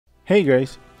Hey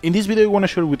guys, in this video I wanna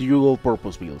share with you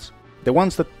all-purpose builds, the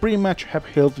ones that pretty much have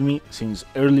helped me since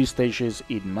early stages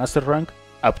in Master Rank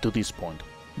up to this point.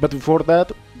 But before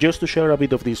that, just to share a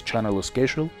bit of this channel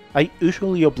schedule, I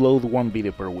usually upload one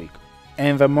video per week.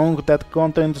 And among that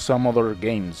content some other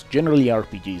games, generally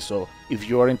RPGs, so if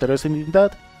you are interested in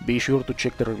that, be sure to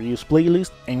check the reviews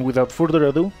playlist, and without further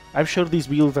ado, I've shared this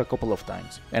build a couple of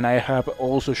times, and I have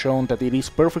also shown that it is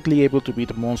perfectly able to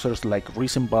beat monsters like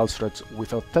recent boss threats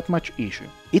without that much issue.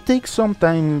 It takes some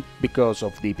time because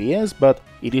of DPS, but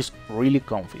it is really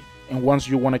comfy, and once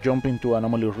you wanna jump into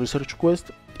Anomaly Research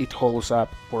Quest, it holds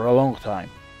up for a long time.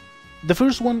 The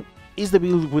first one is the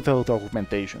build without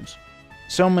augmentations.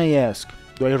 Some may ask,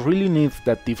 do I really need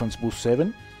that defense boost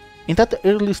 7? In that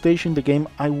early stage in the game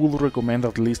I would recommend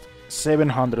at least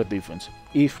 700 defense,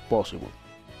 if possible.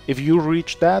 If you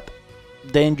reach that,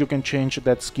 then you can change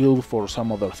that skill for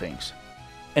some other things.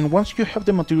 And once you have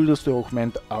the materials to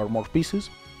augment armor pieces,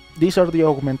 these are the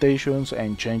augmentations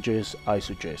and changes I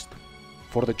suggest.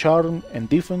 For the charm and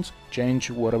defense, change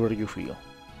whatever you feel.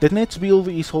 The next build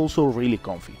is also really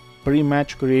comfy, pretty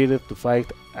much created to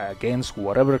fight against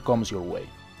whatever comes your way.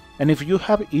 And if you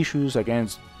have issues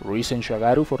against recent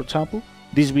Shagaru, for example,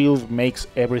 this build makes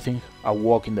everything a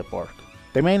walk in the park.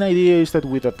 The main idea is that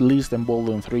with at least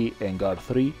Embolden 3 and Guard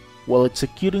 3, while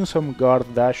executing some guard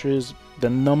dashes, the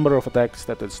number of attacks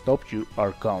that stop you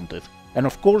are counted. And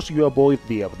of course you avoid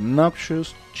the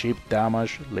obnoxious, cheap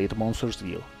damage late monsters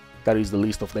deal. That is the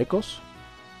list of decos.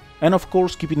 And of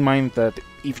course keep in mind that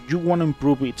if you want to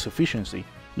improve its efficiency,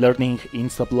 learning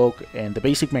insta-block and the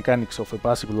basic mechanics of a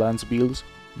passive lance builds,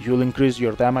 you'll increase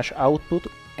your damage output,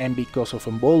 and because of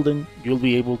Embolden, you'll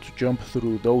be able to jump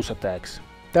through those attacks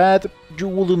that you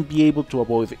wouldn't be able to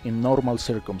avoid in normal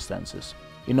circumstances.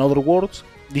 In other words,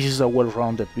 this is a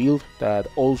well-rounded build that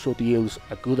also deals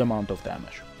a good amount of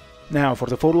damage. Now for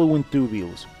the following two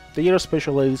builds, they are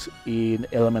specialized in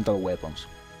elemental weapons.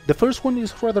 The first one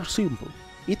is rather simple.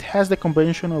 It has the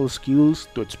conventional skills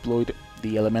to exploit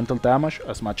the elemental damage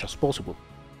as much as possible.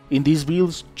 In these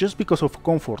builds, just because of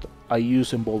comfort, I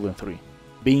use Embolden 3.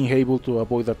 Being able to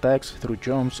avoid attacks through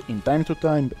jumps in time to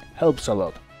time helps a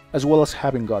lot, as well as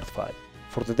having Guard 5.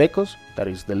 For the decos, that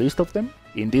is the list of them,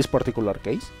 in this particular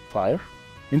case, Fire.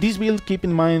 In this build keep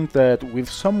in mind that with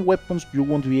some weapons you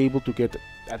won't be able to get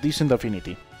a decent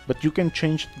affinity, but you can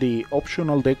change the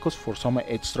optional decos for some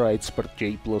extra expert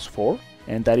J plus 4,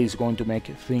 and that is going to make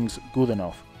things good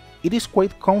enough. It is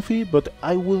quite comfy, but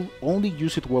I will only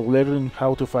use it while learning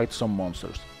how to fight some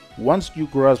monsters. Once you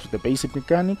grasp the basic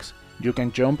mechanics, you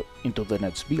can jump into the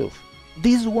next build.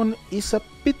 This one is a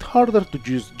bit harder to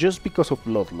use just because of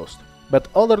Bloodlust, but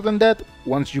other than that,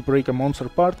 once you break a monster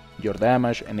part, your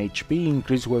damage and HP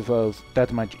increase without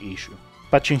that much issue.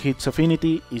 Patching its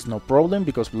affinity is no problem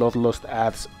because Bloodlust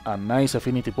adds a nice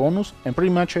affinity bonus, and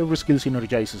pretty much every skill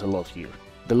synergizes a lot here.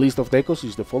 The list of decos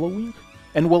is the following.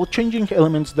 And while changing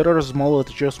elements, there are small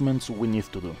adjustments we need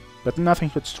to do, but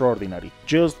nothing extraordinary.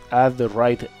 Just add the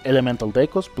right elemental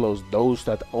decos plus those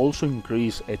that also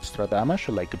increase extra damage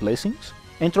like blessings,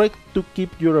 and try to keep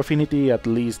your affinity at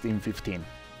least in 15.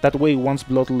 That way once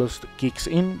Bloodlust kicks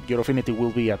in, your affinity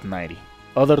will be at 90.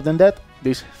 Other than that,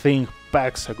 this thing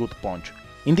packs a good punch.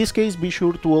 In this case, be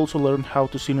sure to also learn how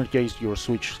to synergize your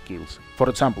switch skills. For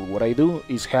example, what I do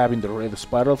is have in the red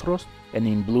Spiral Thrust and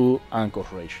in blue Anchor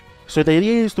Rage. So the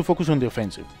idea is to focus on the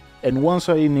offensive, and once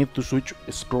I need to switch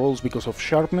scrolls because of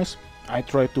sharpness, I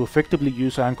try to effectively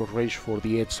use Anchor Rage for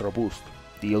the extra boost,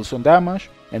 deal some damage,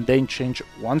 and then change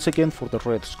once again for the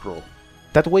red scroll.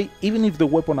 That way, even if the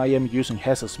weapon I am using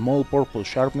has a small purple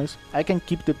sharpness, I can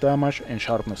keep the damage and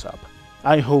sharpness up.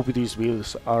 I hope these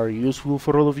builds are useful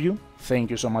for all of you,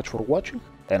 thank you so much for watching,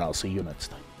 and I'll see you next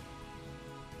time.